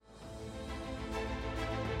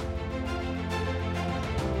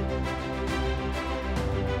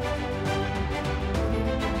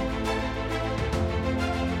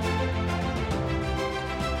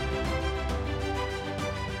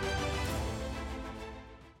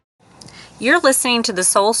You're listening to the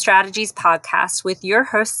Soul Strategies podcast with your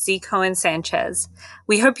host, Z. Cohen Sanchez.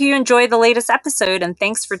 We hope you enjoy the latest episode and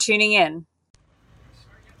thanks for tuning in.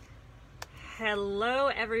 Hello,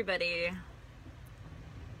 everybody.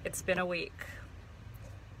 It's been a week.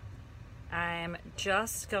 I'm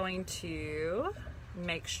just going to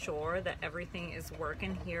make sure that everything is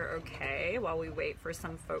working here okay while we wait for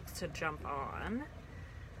some folks to jump on.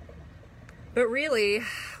 But really,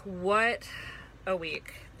 what a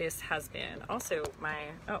week this has been. Also,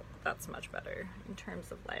 that's much better in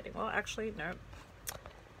terms of lighting. Well, actually, no.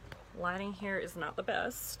 Lighting here is not the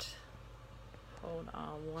best. Hold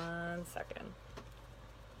on one second.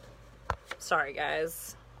 Sorry,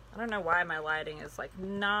 guys. I don't know why my lighting is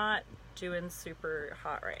not doing super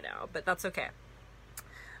hot right now, but that's okay.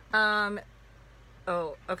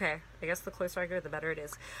 Okay. I guess the closer I go, the better it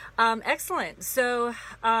is. Excellent. So,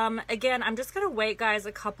 again, I'm just going to wait, guys,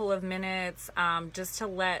 a couple of minutes, just to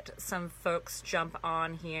let some folks jump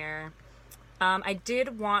on here. I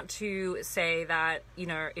did want to say that,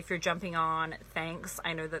 if you're jumping on, thanks.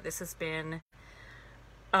 I know that this has been,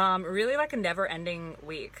 really like a never ending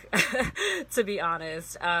week, to be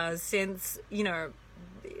honest, since,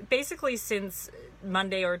 basically since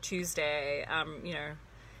Monday or Tuesday,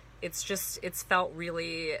 it's felt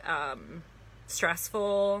really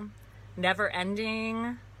stressful, never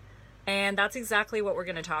ending, and that's exactly what we're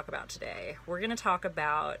going to talk about today. We're going to talk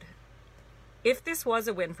about if this was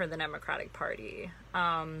a win for the Democratic Party,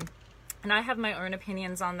 and I have my own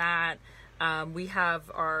opinions on that. We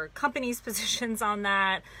have our company's positions on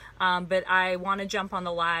that, but I want to jump on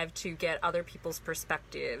the live to get other people's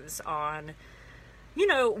perspectives on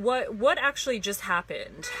what actually just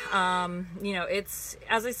happened. It's,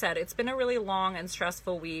 as I said, it's been a really long and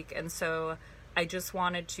stressful week. And so I just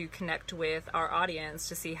wanted to connect with our audience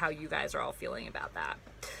to see how you guys are all feeling about that.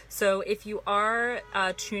 So if you are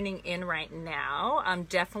tuning in right now,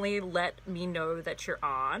 definitely let me know that you're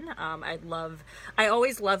on. I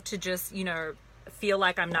always love to just, feel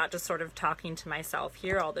like I'm not just sort of talking to myself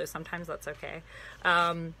here, although sometimes that's okay.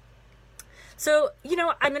 So,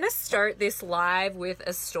 I'm going to start this live with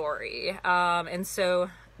a story. And so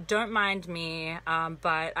don't mind me,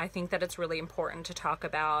 but I think that it's really important to talk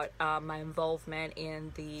about my involvement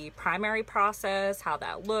in the primary process, how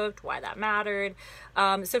that looked, why that mattered.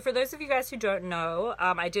 So for those of you guys who don't know,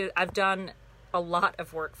 I've done a lot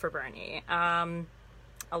of work for Bernie. A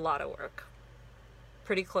lot of work.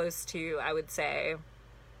 Pretty close to, I would say,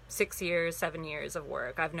 7 years of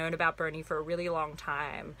work. I've known about Bernie for a really long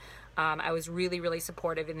time. I was really, really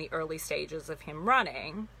supportive in the early stages of him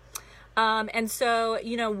running. And so,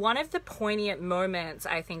 one of the poignant moments,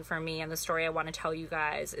 I think, for me, and the story I want to tell you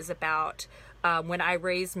guys is about when I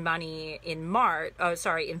raised money in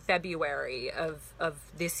February of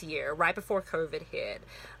this year, right before COVID hit.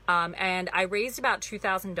 And I raised about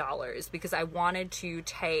 $2,000 because I wanted to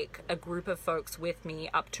take a group of folks with me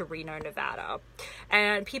up to Reno, Nevada.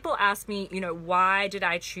 And people ask me, why did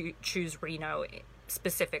I choose Reno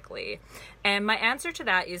specifically? And my answer to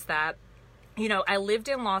that is that, I lived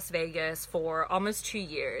in Las Vegas for almost 2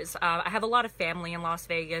 years. I have a lot of family in Las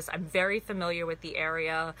Vegas. I'm very familiar with the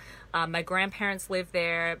area. My grandparents lived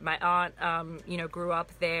there. My aunt, grew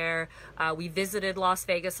up there. We visited Las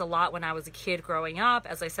Vegas a lot when I was a kid growing up.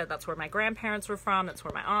 As I said, that's where my grandparents were from. That's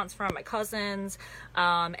where my aunt's from, my cousins.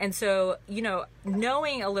 And so,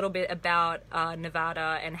 knowing a little bit about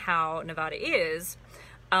Nevada and how Nevada is,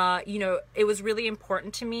 it was really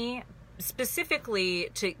important to me, specifically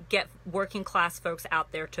to get working class folks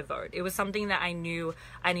out there to vote. It was something that I knew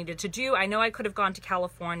I needed to do. I know I could have gone to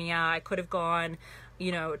California. I could have gone,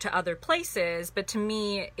 to other places. But to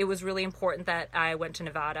me, it was really important that I went to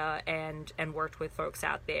Nevada and worked with folks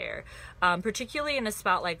out there, particularly in a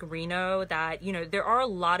spot like Reno that, there are a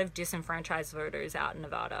lot of disenfranchised voters out in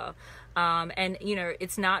Nevada. And,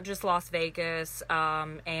 it's not just Las Vegas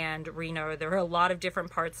and Reno. There are a lot of different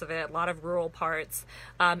parts of it, a lot of rural parts.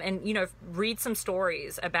 And, read some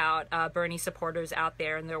stories about Bernie supporters out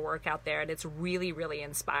there and their work out there. And it's really, really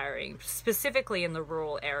inspiring, specifically in the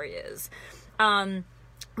rural areas.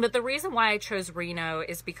 But the reason why I chose Reno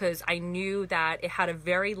is because I knew that it had a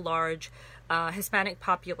very large Hispanic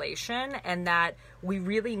population and that we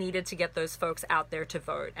really needed to get those folks out there to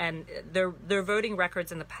vote. And their voting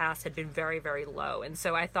records in the past had been very, very low. And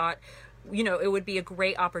so I thought, it would be a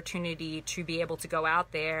great opportunity to be able to go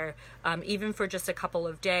out there, even for just a couple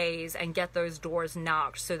of days, and get those doors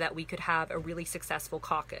knocked so that we could have a really successful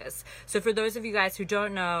caucus. So for those of you guys who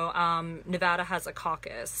don't know, Nevada has a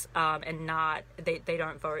caucus, and they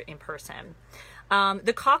don't vote in person.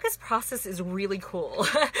 The caucus process is really cool.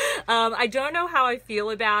 I don't know how I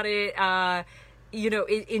feel about it.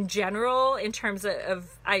 in general, in terms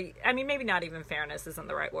of I mean, maybe not even fairness isn't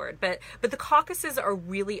the right word, but the caucuses are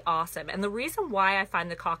really awesome. And the reason why I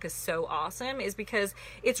find the caucus so awesome is because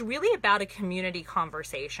it's really about a community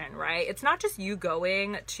conversation, right? It's not just you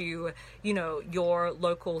going to, your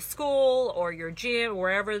local school or your gym,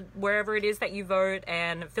 wherever it is that you vote,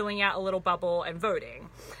 and filling out a little bubble and voting.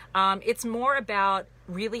 It's more about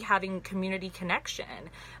really having community connection.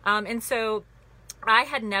 And so I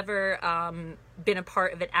had never been a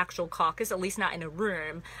part of an actual caucus, at least not in a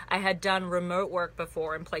room. I had done remote work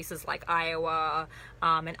before in places like Iowa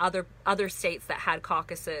and other states that had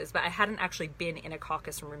caucuses, but I hadn't actually been in a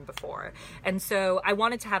caucus room before. And so I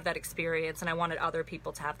wanted to have that experience, and I wanted other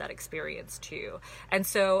people to have that experience too. And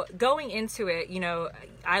so going into it,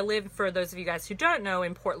 I live, for those of you guys who don't know,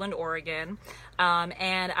 in Portland, Oregon,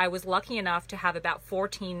 and I was lucky enough to have about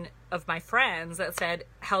 14 of my friends that said,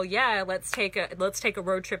 hell yeah, let's take a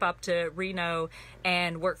road trip up to Reno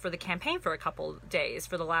and work for the campaign for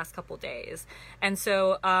the last couple days. And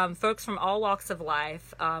so folks from all walks of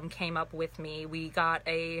life came up with me. We got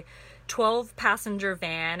a 12 passenger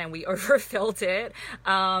van and we overfilled it.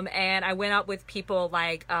 And I went up with people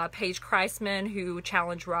like Paige Kreisman, who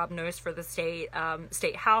challenged Rob Noest for the state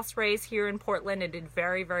house race here in Portland and did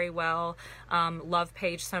very, very well. Love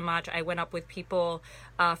Paige so much. I went up with people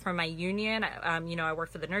from my union. I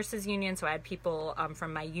work for the nurses union, so I had people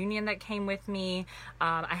from my union that came with me.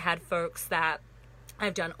 I had folks that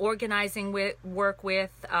I've done organizing work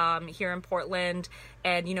with here in Portland,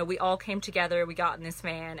 and we all came together. We got in this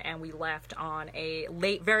van and we left on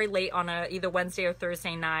very late on either Wednesday or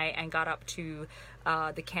Thursday night, and got up to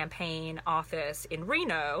the campaign office in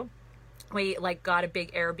Reno. We got a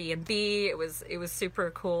big Airbnb. It was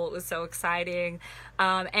super cool. It was so exciting,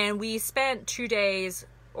 and we spent 2 days,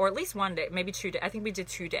 or at least one day, maybe 2 days. I think we did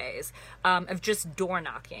 2 days of just door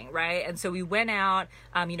knocking, right? And so we went out,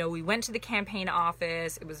 we went to the campaign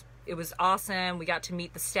office. It was awesome. We got to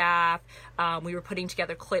meet the staff. We were putting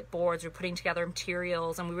together clipboards, we were putting together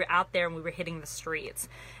materials, and we were out there and we were hitting the streets.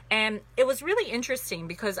 And it was really interesting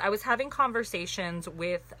because I was having conversations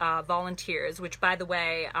with volunteers, which, by the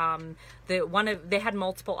way, they had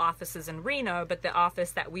multiple offices in Reno, but the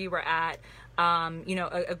office that we were at,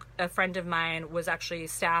 a friend of mine was actually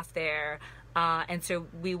staff there. And so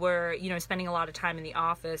we were, spending a lot of time in the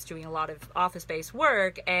office, doing a lot of office-based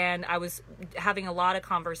work, and I was having a lot of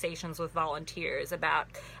conversations with volunteers about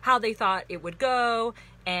how they thought it would go,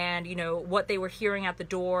 and, what they were hearing at the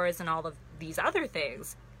doors and all of these other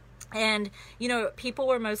things. And, people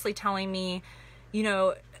were mostly telling me,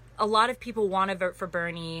 a lot of people want to vote for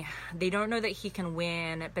Bernie. They don't know that he can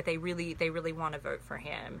win, but they really want to vote for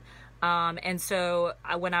him. And so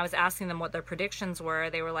when I was asking them what their predictions were,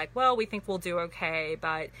 they were like, well, we think we'll do okay,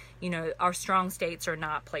 but, our strong states are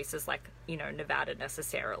not places like, Nevada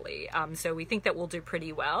necessarily. So we think that we'll do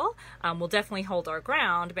pretty well. We'll definitely hold our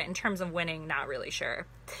ground, but in terms of winning, not really sure.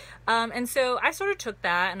 And so I sort of took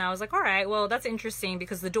that and I was like, all right, well, that's interesting,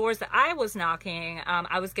 because the doors that I was knocking,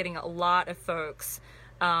 I was getting a lot of folks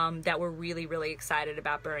that were really, really excited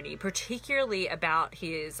about Bernie, particularly about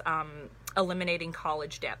his eliminating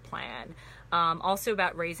college debt plan, also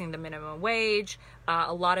about raising the minimum wage.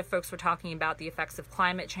 A lot of folks were talking about the effects of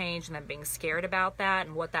climate change and them being scared about that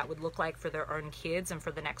and what that would look like for their own kids and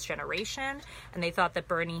for the next generation. And they thought that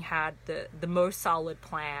Bernie had the most solid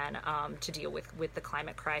plan to deal with the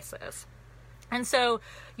climate crisis. And so,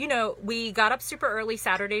 we got up super early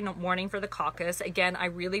Saturday morning for the caucus. Again, I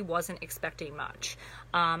really wasn't expecting much.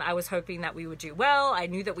 I was hoping that we would do well. I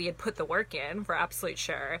knew that we had put the work in, for absolute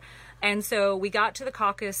sure. And so we got to the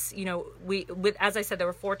caucus, as I said, there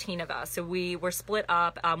were 14 of us. So we were split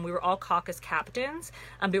up. We were all caucus captains,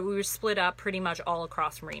 but we were split up pretty much all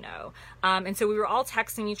across Reno. And so we were all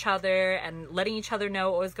texting each other and letting each other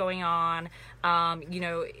know what was going on.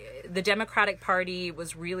 The Democratic Party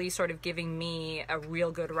was really sort of giving me a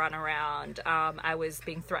real good runaround. I was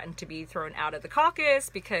being threatened to be thrown out of the caucus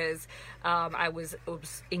because I was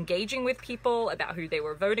engaging with people about who they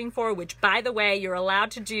were voting for, which, by the way, you're allowed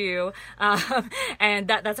to do. And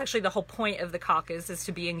that's actually the whole point of the caucus, is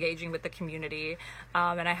to be engaging with the community.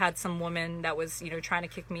 And I had some woman that was, trying to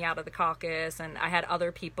kick me out of the caucus, and I had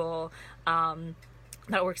other people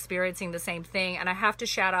that were experiencing the same thing. And I have to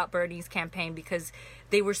shout out Bernie's campaign, because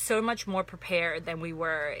they were so much more prepared than we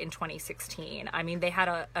were in 2016. I mean, they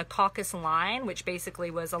had a caucus line, which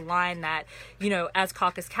basically was a line that, you know, as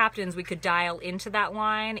caucus captains, we could dial into that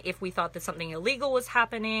line if we thought that something illegal was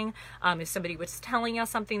happening, if somebody was telling us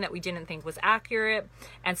something that we didn't think was accurate,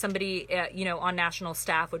 and somebody, you know, on national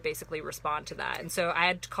staff would basically respond to that. And so I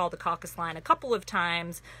had to call the caucus line a couple of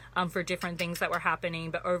times for different things that were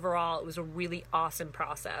happening, but overall it was a really awesome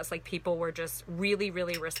process. Like, people were just really,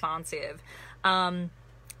 really responsive.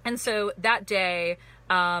 And so that day,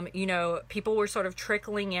 you know, people were sort of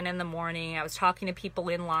trickling in the morning. I was talking to people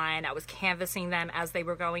in line. I was canvassing them as they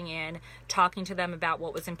were going in, talking to them about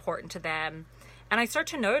what was important to them. And I start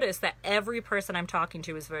to notice that every person I'm talking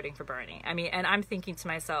to is voting for Bernie. I mean, and I'm thinking to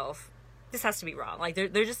myself, this has to be wrong. Like, they're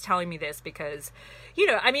just telling me this because, you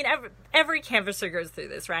know, I mean, every canvasser goes through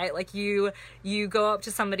this, right? Like, you go up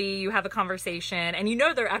to somebody, you have a conversation, and you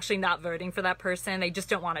know they're actually not voting for that person. They just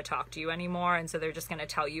don't want to talk to you anymore, and so they're just going to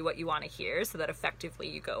tell you what you want to hear so that effectively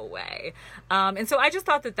you go away. And so I just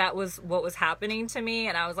thought that that was what was happening to me,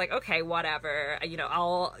 and I was like, okay, whatever. You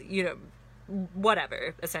know,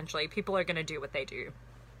 whatever, essentially. People are going to do what they do.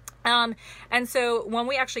 And so when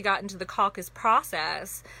we actually got into the caucus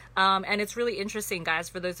process, and it's really interesting, guys,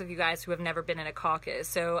 for those of you guys who have never been in a caucus.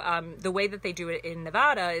 So, the way that they do it in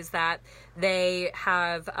Nevada is that they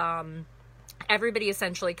have, everybody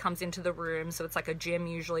essentially comes into the room. So it's like a gym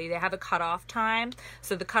usually. They have a cutoff time.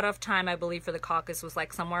 So the cutoff time, I believe, for the caucus was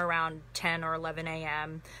like somewhere around 10 or 11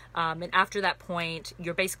 a.m. And after that point,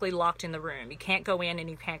 you're basically locked in the room. You can't go in and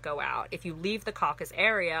you can't go out. If you leave the caucus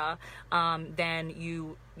area, then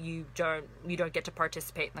you don't get to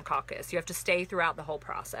participate in the caucus. You have to stay throughout the whole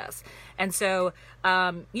process. And so,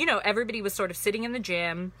 you know, everybody was sort of sitting in the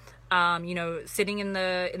gym, you know, sitting in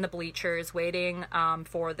the bleachers, waiting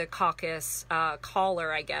for the caucus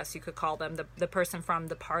caller, I guess you could call them, the person from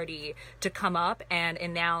the party to come up and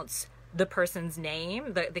announce the person's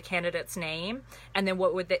name, the candidate's name. And then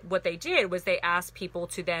what they did was they asked people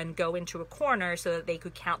to then go into a corner so that they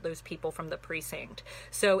could count those people from the precinct.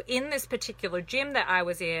 So in this particular gym that I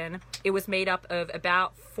was in, it was made up of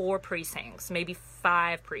about 4 precincts, maybe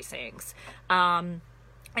 5 precincts.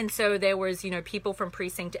 And so there was, you know, people from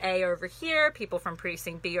precinct A over here, people from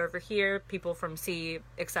precinct B over here, people from C,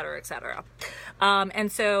 et cetera, et cetera. And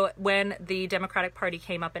so when the Democratic Party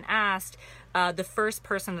came up and asked, the first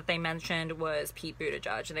person that they mentioned was Pete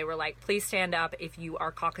Buttigieg. And they were like, please stand up if you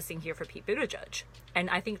are caucusing here for Pete Buttigieg. And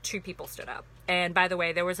I think 2 people stood up. And by the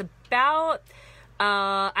way, there was about,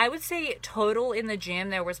 I would say total in the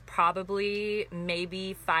gym, there was probably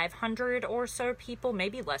maybe 500 or so people,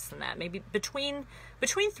 maybe less than that, maybe between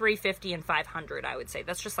 350 and 500, I would say.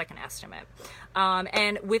 That's just like an estimate.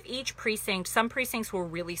 And with each precinct, some precincts were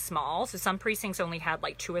really small. So some precincts only had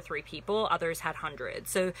like 2 or 3 people. Others had hundreds.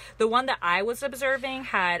 So the one that I was observing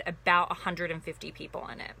had about 150 people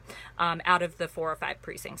in it, out of the 4 or 5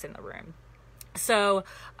 precincts in the room. So,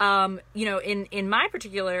 you know, in my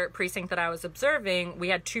particular precinct that I was observing, we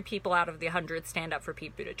had 2 people out of the 100 stand up for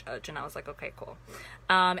Pete Buttigieg. And I was like, okay, cool.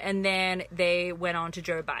 And then they went on to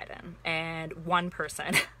Joe Biden, and one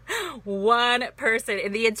person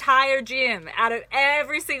in the entire gym out of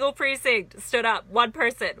every single precinct stood up. One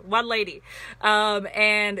person, one lady.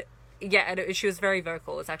 And yeah, and she was very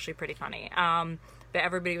vocal. It's actually pretty funny. But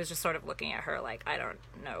everybody was just sort of looking at her like, I don't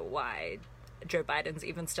know why Joe Biden's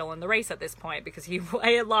even still in the race at this point, because he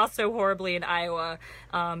had lost so horribly in Iowa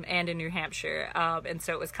and in New Hampshire. And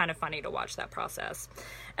so it was kind of funny to watch that process.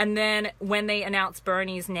 And then when they announced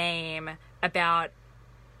Bernie's name, about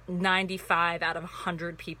 95 out of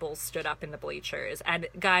 100 people stood up in the bleachers. And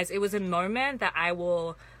guys, it was a moment that I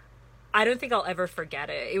don't think I'll ever forget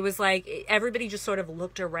it. It was like everybody just sort of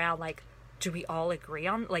looked around like, do we all agree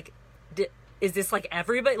on, like, is this like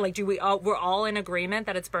everybody, like, we're all in agreement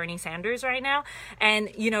that it's Bernie Sanders right now? And,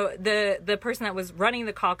 you know, the person that was running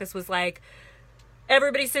the caucus was like,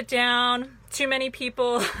 everybody sit down, too many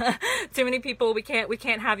people, we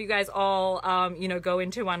can't have you guys all, you know, go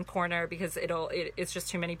into one corner because it's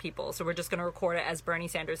just too many people. So we're just going to record it as Bernie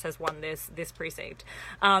Sanders has won this precinct.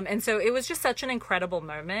 And so it was just such an incredible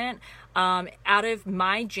moment. Out of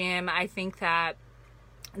my gym, I think that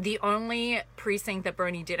the only precinct that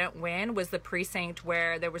Bernie didn't win was the precinct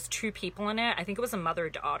where there was 2 people in it. I think it was a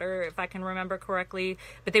mother-daughter, if I can remember correctly,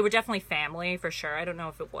 but they were definitely family for sure. I don't know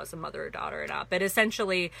if it was a mother or daughter or not, but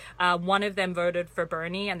essentially one of them voted for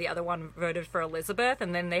Bernie and the other one voted for Elizabeth,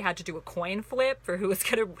 and then they had to do a coin flip for who was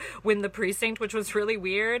going to win the precinct, which was really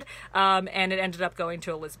weird, and it ended up going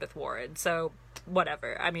to Elizabeth Warren. So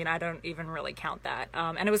whatever. I mean, I don't even really count that.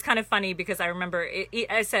 And it was kind of funny because I remember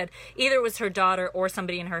I said either it was her daughter or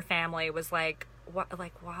somebody in her family was like,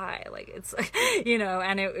 why? Like, it's, you know,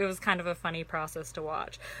 and it was kind of a funny process to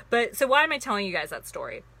watch. But so why am I telling you guys that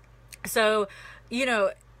story? So, you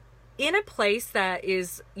know, in a place that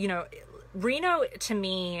is, you know, Reno to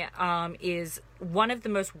me is one of the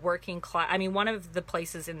most working class. I mean, one of the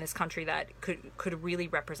places in this country that could really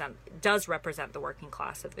does represent the working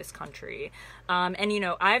class of this country. And you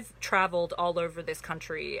know, I've traveled all over this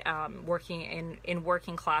country, working in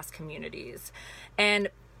working class communities, and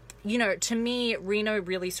you know, to me, Reno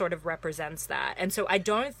really sort of represents that. And so I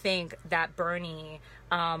don't think that Bernie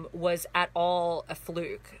was at all a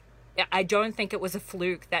fluke. I don't think it was a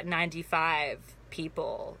fluke that 95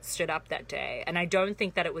 people stood up that day. And I don't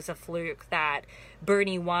think that it was a fluke that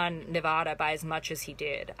Bernie won Nevada by as much as he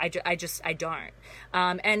did. I don't.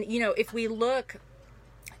 And, you know, if we look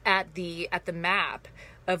at the map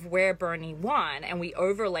of where Bernie won and we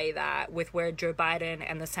overlay that with where Joe Biden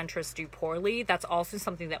and the centrists do poorly, that's also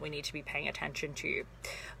something that we need to be paying attention to.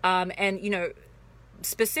 And, you know,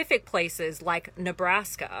 specific places like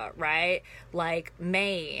Nebraska, right? Like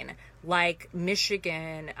Maine, like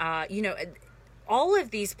Michigan, you know, all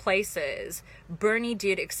of these places, Bernie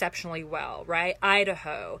did exceptionally well, right?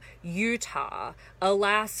 Idaho, Utah,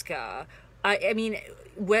 Alaska, I mean,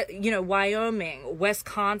 you know, Wyoming,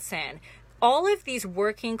 Wisconsin, all of these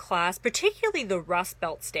working class, particularly the Rust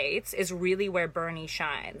Belt states, is really where Bernie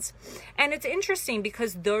shines. And it's interesting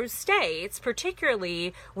because those states,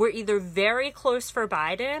 particularly, were either very close for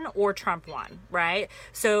Biden or Trump won, right?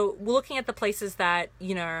 So looking at the places that,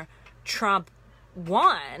 you know, Trump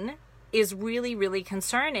won is really, really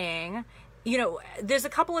concerning. You know, there's a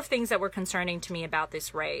couple of things that were concerning to me about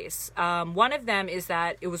this race. One of them is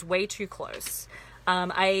that it was way too close.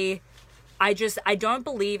 I don't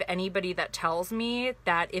believe anybody that tells me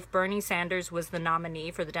that if Bernie Sanders was the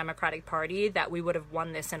nominee for the Democratic Party, that we would have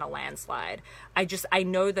won this in a landslide. I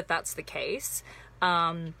know that that's the case.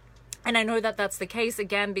 And I know that that's the case,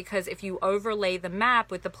 again, because if you overlay the map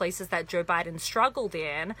with the places that Joe Biden struggled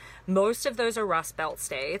in, most of those are Rust Belt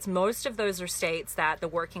states. Most of those are states that the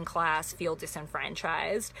working class feel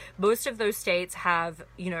disenfranchised. Most of those states have,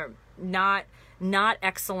 you know, not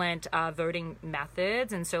excellent voting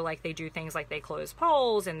methods. And so, like, they do things like they close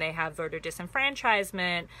polls and they have voter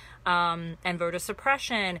disenfranchisement and voter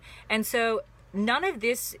suppression. And so none of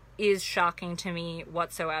this is shocking to me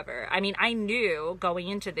whatsoever. I mean, I knew going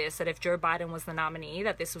into this that if Joe Biden was the nominee,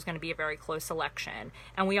 that this was going to be a very close election.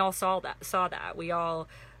 And we all saw that. We all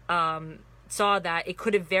saw that it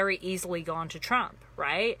could have very easily gone to Trump,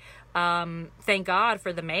 right? Thank God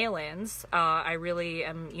for the mail-ins. I really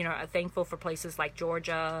am, you know, thankful for places like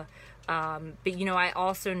Georgia. But, you know, I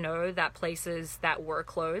also know that places that were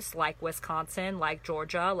close, like Wisconsin, like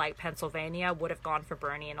Georgia, like Pennsylvania, would have gone for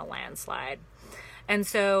Bernie in a landslide. And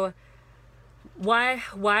so why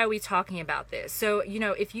are we talking about this? So, you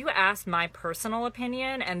know, if you ask my personal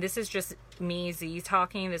opinion, and this is just me, Z,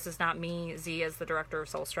 talking, this is not me, Z, as the director of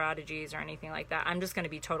Soul Strategies or anything like that. I'm just going to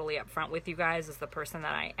be totally upfront with you guys as the person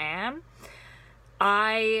that I am.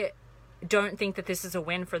 I don't think that this is a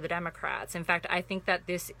win for the Democrats. In fact, I think that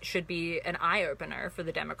this should be an eye-opener for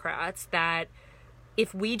the Democrats, that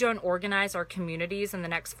if we don't organize our communities in the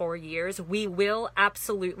next 4 years, we will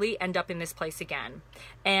absolutely end up in this place again.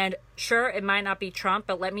 And sure, it might not be Trump,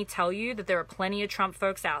 but let me tell you that there are plenty of Trump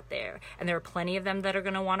folks out there, and there are plenty of them that are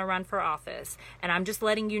going to want to run for office. And I'm just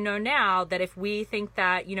letting you know now that if we think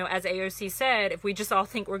that, you know, as AOC said, if we just all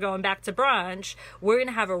think we're going back to brunch, we're going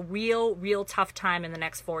to have a real tough time in the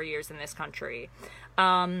next 4 years in this country.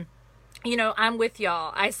 You know, I'm with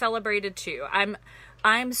y'all. I celebrated too.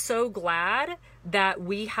 I'm so glad that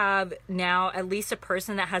we have now at least a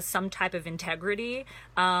person that has some type of integrity.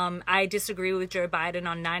 I disagree with Joe Biden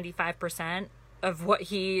on 95% of what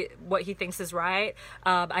he thinks is right.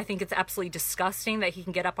 I think it's absolutely disgusting that he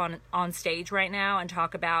can get up on stage right now and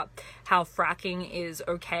talk about how fracking is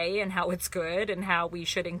okay and how it's good and how we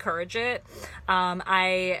should encourage it.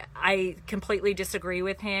 I completely disagree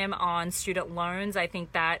with him on student loans. I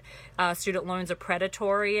think that student loans are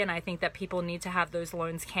predatory, and I think that people need to have those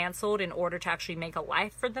loans canceled in order to actually make a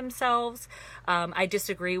life for themselves. I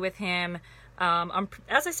disagree with him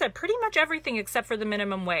as I said, pretty much everything except for the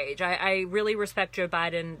minimum wage. I really respect Joe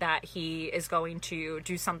Biden that he is going to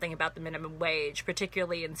do something about the minimum wage,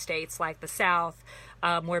 particularly in states like the South,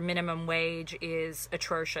 where minimum wage is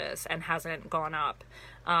atrocious and hasn't gone up.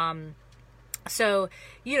 So,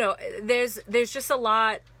 you know, there's just a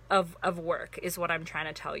lot of work is what I'm trying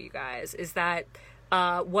to tell you guys, is that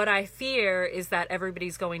What I fear is that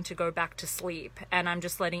everybody's going to go back to sleep. And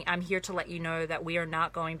I'm here to let you know that we are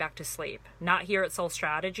not going back to sleep. Not here at Soul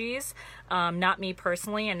Strategies, not me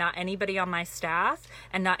personally, and not anybody on my staff,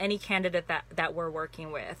 and not any candidate that we're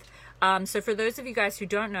working with. So for those of you guys who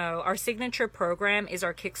don't know, our signature program is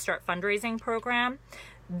our Kickstart fundraising program.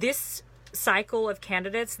 This cycle of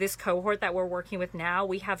candidates, this cohort that we're working with now,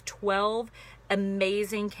 we have 12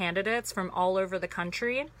 amazing candidates from all over the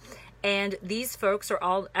country. And these folks are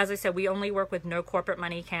all, as I said, we only work with no corporate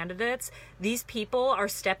money candidates. These people are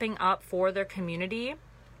stepping up for their community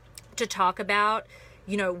to talk about,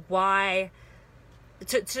 why,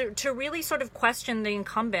 to really sort of question the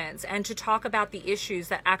incumbents and to talk about the issues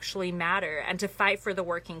that actually matter and to fight for the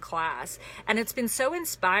working class. And it's been so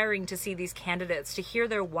inspiring to see these candidates, to hear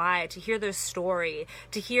their why, to hear their story,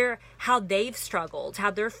 to hear how they've struggled, how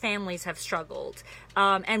their families have struggled,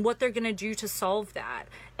 and what they're going to do to solve that.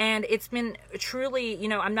 And it's been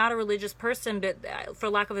truly, I'm not a religious person, but for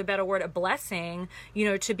lack of a better word, a blessing,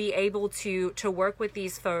 to be able to work with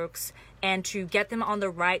these folks and to get them on the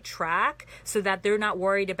right track so that they're not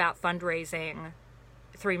worried about fundraising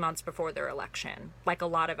 3 months before their election, like a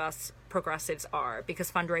lot of us progressives are,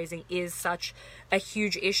 because fundraising is such a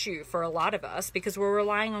huge issue for a lot of us because we're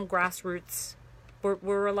relying on grassroots.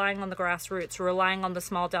 We're relying on the grassroots. We're relying on the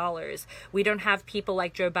small dollars. We don't have people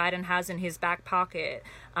like Joe Biden has in his back pocket.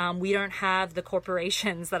 We don't have the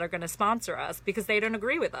corporations that are going to sponsor us because they don't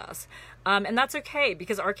agree with us. And that's okay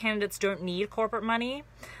because our candidates don't need corporate money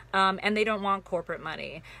and they don't want corporate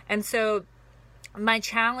money. And so my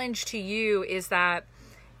challenge to you is that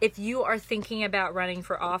if you are thinking about running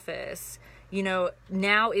for office,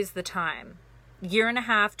 now is the time.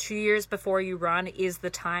 1.5, 2 years before you run is the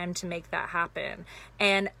time to make that happen.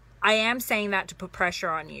 And I am saying that to put pressure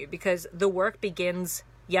on you because the work begins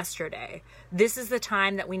yesterday. This is the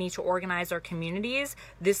time that we need to organize our communities.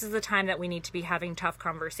 This is the time that we need to be having tough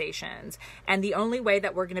conversations. And the only way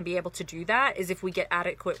that we're going to be able to do that is if we get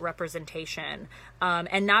adequate representation,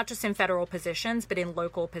 and not just in federal positions, but in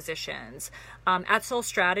local positions. At Soul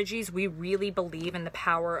Strategies, we really believe in the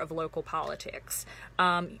power of local politics.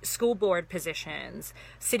 School board positions,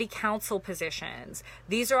 city council positions.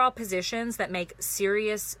 These are all positions that make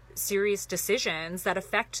serious decisions that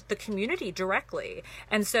affect the community directly.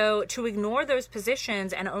 And so to ignore those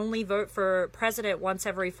positions and only vote for president once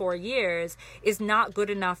every 4 years is not good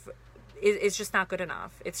enough. It's just not good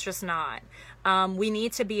enough. It's just not. We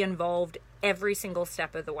need to be involved every single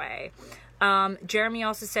step of the way. Jeremy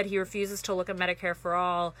also said he refuses to look at Medicare for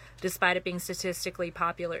All despite it being statistically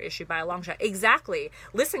popular issue by a long shot. Exactly.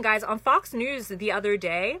 Listen, guys, on Fox News the other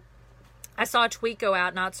day, I saw a tweet go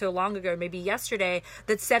out not so long ago, maybe yesterday,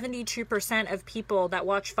 that 72% of people that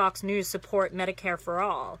watch Fox News support Medicare for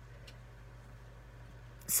All.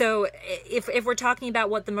 So if we're talking about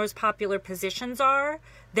what the most popular positions are,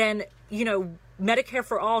 then, Medicare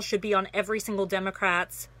for All should be on every single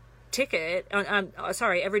Democrat's ticket,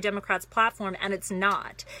 every Democrat's platform, and it's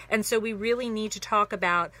not. And so we really need to talk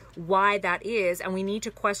about why that is, and we need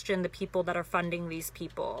to question the people that are funding these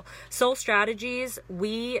people. Soul Strategies,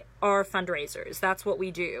 we are fundraisers. That's what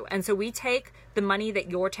we do. And so we take the money that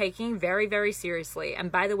you're taking very, very seriously. And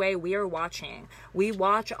by the way, we are watching. We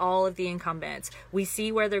watch all of the incumbents. We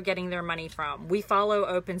see where they're getting their money from. We follow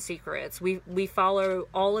Open Secrets. We follow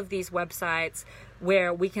all of these websites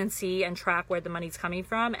where we can see and track where the money's coming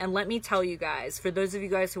from. And let me tell you guys, for those of you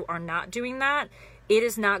guys who are not doing that, it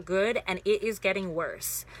is not good and it is getting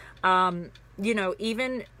worse.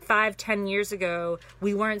 Even 5-10 years ago,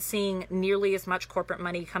 we weren't seeing nearly as much corporate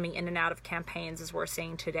money coming in and out of campaigns as we're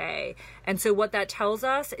seeing today. And so what that tells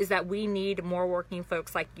us is that we need more working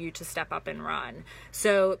folks like you to step up and run.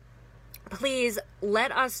 So please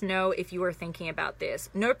let us know if you are thinking about this.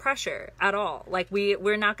 No pressure at all. Like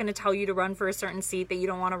we're not going to tell you to run for a certain seat that you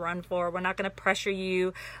don't want to run for. We're not going to pressure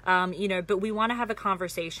you, but we want to have a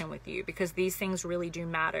conversation with you because these things really do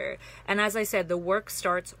matter. And as I said, the work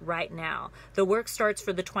starts right now. The work starts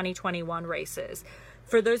for the 2021 races.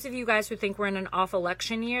 For those of you guys who think we're in an off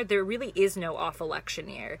election year, there really is no off election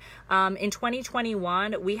year. In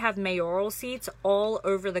 2021, we have mayoral seats all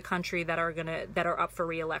over the country that are up for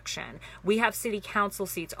re-election. We have city council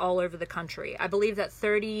seats all over the country. I believe that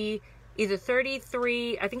 33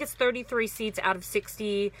 seats out of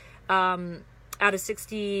 60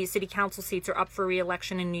 city council seats are up for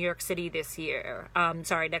re-election in New York City next year in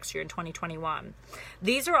 2021.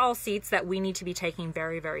 These are all seats that we need to be taking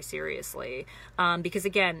very, very seriously. Because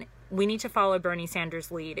again, we need to follow Bernie Sanders'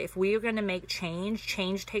 lead. If we are going to make change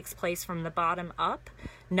takes place from the bottom up,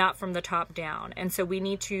 not from the top down. And so we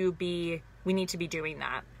need to be doing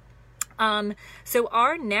that. So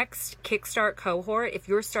our next Kickstart cohort, if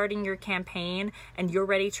you're starting your campaign and you're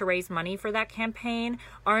ready to raise money for that campaign,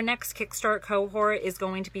 our next Kickstart cohort is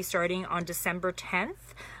going to be starting on December 10th.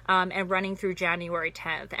 And running through January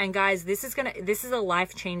 10th. And guys, this is a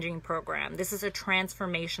life-changing program. This is a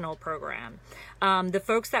transformational program. The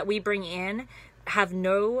folks that we bring in have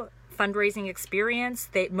no fundraising experience.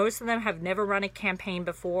 Most of them have never run a campaign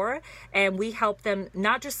before, and we help them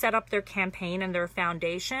not just set up their campaign and their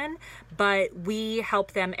foundation, but we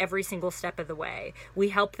help them every single step of the way. We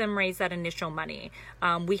help them raise that initial money.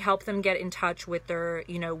 We help them get in touch with their,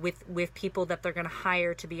 with people that they're going to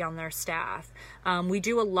hire to be on their staff. We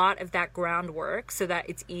do a lot of that groundwork so that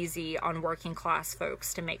it's easy on working class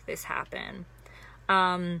folks to make this happen.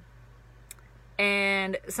 And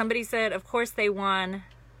somebody said, of course they won.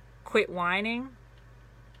 Quit whining.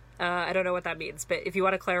 I don't know what that means, but if you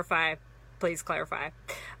want to clarify, please clarify.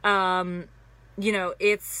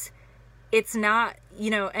 It's not,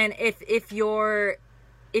 and if your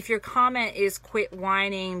comment is quit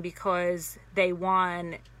whining because they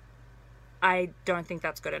won, I don't think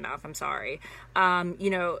that's good enough. I'm sorry.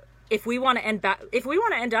 If we want to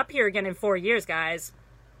end up here again in 4 years, guys,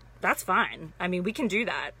 that's fine. I mean, we can do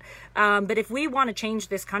that. But if we want to change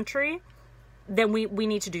this country, then we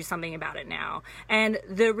need to do something about it now. And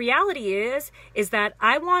the reality is that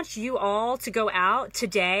I want you all to go out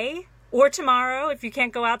today or tomorrow, if you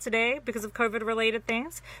can't go out today because of COVID-related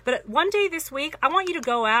things. But one day this week, I want you to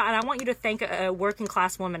go out and I want you to thank a working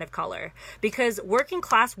class woman of color, because working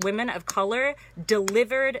class women of color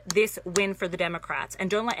delivered this win for the Democrats. And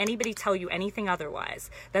don't let anybody tell you anything otherwise.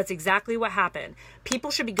 That's exactly what happened.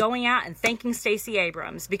 People should be going out and thanking Stacey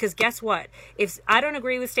Abrams, because guess what? If I don't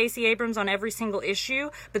agree with Stacey Abrams on every single issue,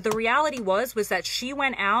 but the reality was that she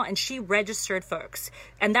went out and she registered folks.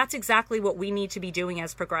 And that's exactly what we need to be doing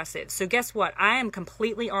as progressives. So guess what? I am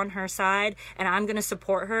completely on her side, and I'm going to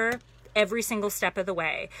support her every single step of the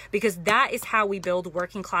way, because that is how we build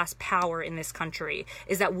working class power in this country,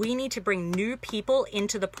 is that we need to bring new people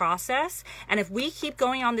into the process. And if we keep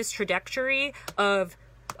going on this trajectory of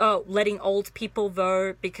letting old people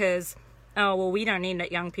vote because, we don't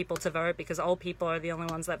need young people to vote because old people are the only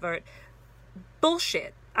ones that vote.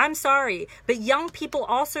 Bullshit. I'm sorry, but young people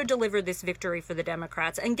also delivered this victory for the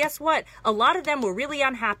Democrats. And guess what? A lot of them were really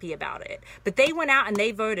unhappy about it, but they went out and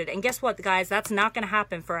they voted. And guess what, guys? That's not going to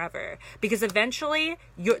happen forever, because eventually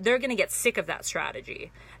they're going to get sick of that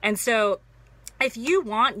strategy. And so if you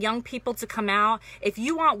want young people to come out, if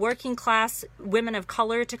you want working class women of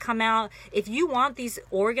color to come out, if you want these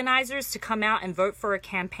organizers to come out and vote for a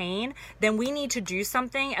campaign, then we need to do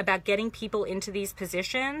something about getting people into these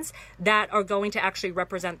positions that are going to actually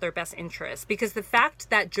represent their best interests. Because the fact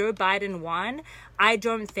that Joe Biden won, I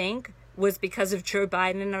don't think was because of Joe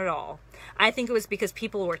Biden at all. I think it was because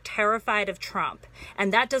people were terrified of Trump.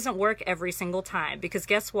 And that doesn't work every single time, because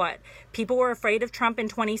guess what? People were afraid of Trump in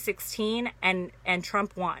 2016 and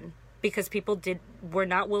Trump won because people were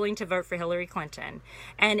not willing to vote for Hillary Clinton.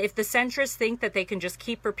 And if the centrists think that they can just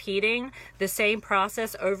keep repeating the same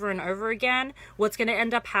process over and over again, what's going to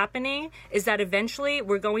end up happening is that eventually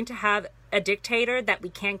we're going to have a dictator that we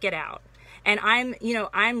can't get out. And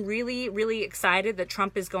I'm really, really excited that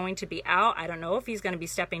Trump is going to be out. I don't know if he's going to be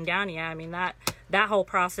stepping down yet. I mean, that whole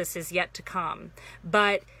process is yet to come.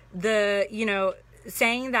 But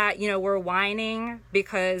saying that, we're whining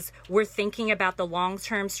because we're thinking about the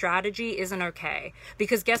long-term strategy isn't okay.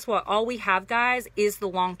 Because guess what? All we have, guys, is the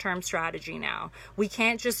long-term strategy now.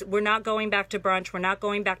 We're not going back to brunch. We're not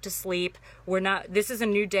going back to sleep. This is a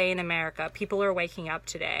new day in America. People are waking up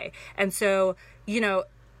today. And so,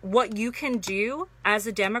 what you can do as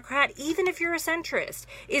a Democrat, even if you're a centrist,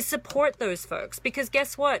 is support those folks. Because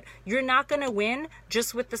guess what? You're not going to win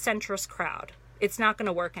just with the centrist crowd. It's not going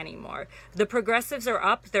to work anymore. The progressives are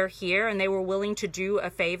up, they're here, and they were willing to do a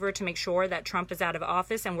favor to make sure that Trump is out of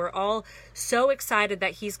office. And we're all so excited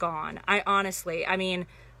that he's gone. I mean,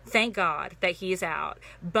 thank God that he's out.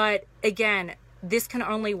 But again, this can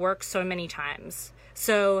only work so many times.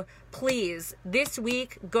 So please, this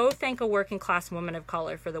week, go thank a working class woman of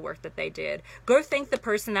color for the work that they did. Go thank the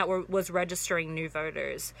person that was registering new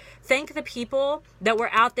voters. Thank the people that were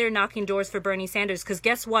out there knocking doors for Bernie Sanders, because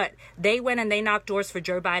guess what? They went and they knocked doors for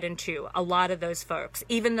Joe Biden too. A lot of those folks,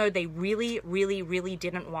 even though they really, really, really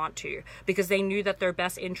didn't want to, because they knew that their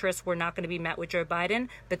best interests were not going to be met with Joe Biden,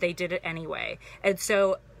 but they did it anyway. And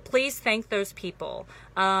so please thank those people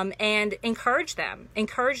and encourage them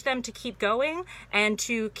to keep going and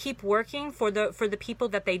to keep working for the people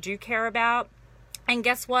that they do care about. And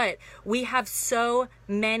guess what? We have so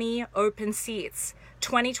many open seats.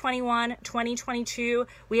 2021, 2022,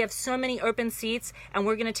 we have so many open seats, and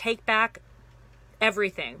we're going to take back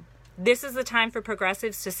everything. This is the time for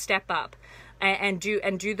progressives to step up and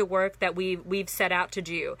do the work that we've set out to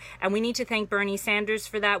do. And we need to thank Bernie Sanders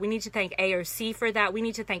for that. We need to thank AOC for that. We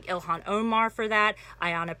need to thank Ilhan Omar for that.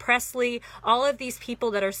 Ayanna Pressley, all of these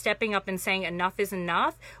people that are stepping up and saying enough is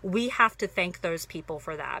enough. We have to thank those people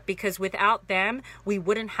for that, because without them, we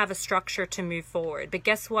wouldn't have a structure to move forward. But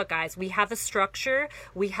guess what, guys? We have a structure,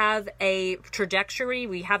 we have a trajectory,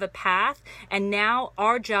 we have a path, and now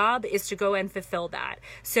our job is to go and fulfill that.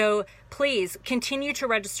 So please continue to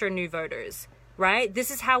register new voters. Right? This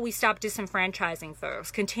is how we stop disenfranchising folks.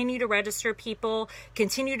 Continue to register people,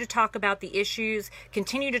 continue to talk about the issues,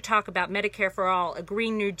 continue to talk about Medicare for all, a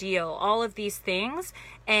Green New Deal, all of these things,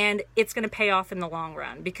 and it's going to pay off in the long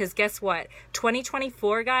run. Because guess what?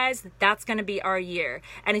 2024, guys, that's going to be our year.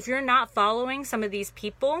 And if you're not following some of these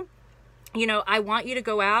people, you know, I want you to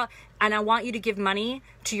go out and I want you to give money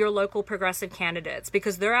to your local progressive candidates,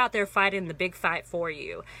 because they're out there fighting the big fight for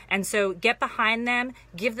you. And so get behind them,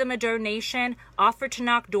 give them a donation, offer to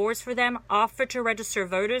knock doors for them, offer to register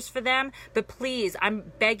voters for them. But please,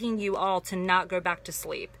 I'm begging you all to not go back to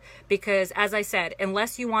sleep, because as I said,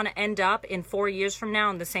 unless you want to end up in 4 years from now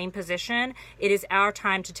in the same position, it is our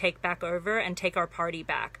time to take back over and take our party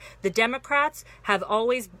back. The Democrats have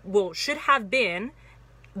always, should have been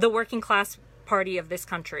the working class party of this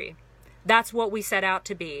country. That's what we set out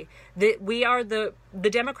to be. The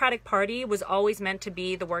Democratic Party was always meant to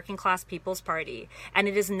be the working class people's party, and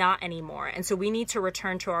it is not anymore. And so we need to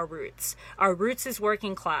return to our roots. Our roots is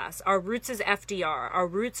working class. Our roots is FDR. Our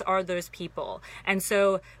roots are those people. And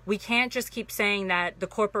so we can't just keep saying that the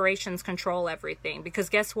corporations control everything, because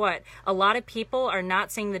guess what? A lot of people are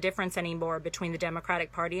not seeing the difference anymore between the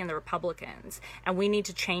Democratic Party and the Republicans. And we need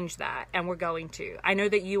to change that, and we're going to. I know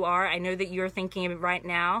that you are. I know that you're thinking right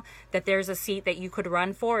now that there's a seat that you could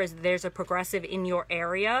run for, is there's a progressive in your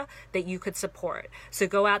area that you could support. So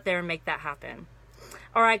go out there and make that happen.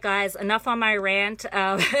 All right, guys, enough on my rant.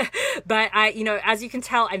 But as you can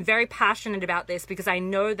tell, I'm very passionate about this, because I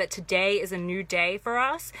know that today is a new day for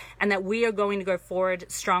us, and that we are going to go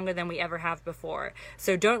forward stronger than we ever have before.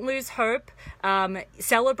 So don't lose hope.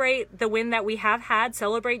 Celebrate the win that we have had.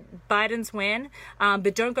 Celebrate Biden's win,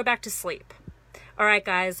 but don't go back to sleep. All right,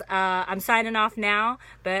 guys, I'm signing off now,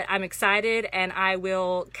 but I'm excited, and I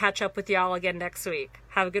will catch up with y'all again next week.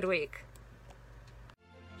 Have a good week.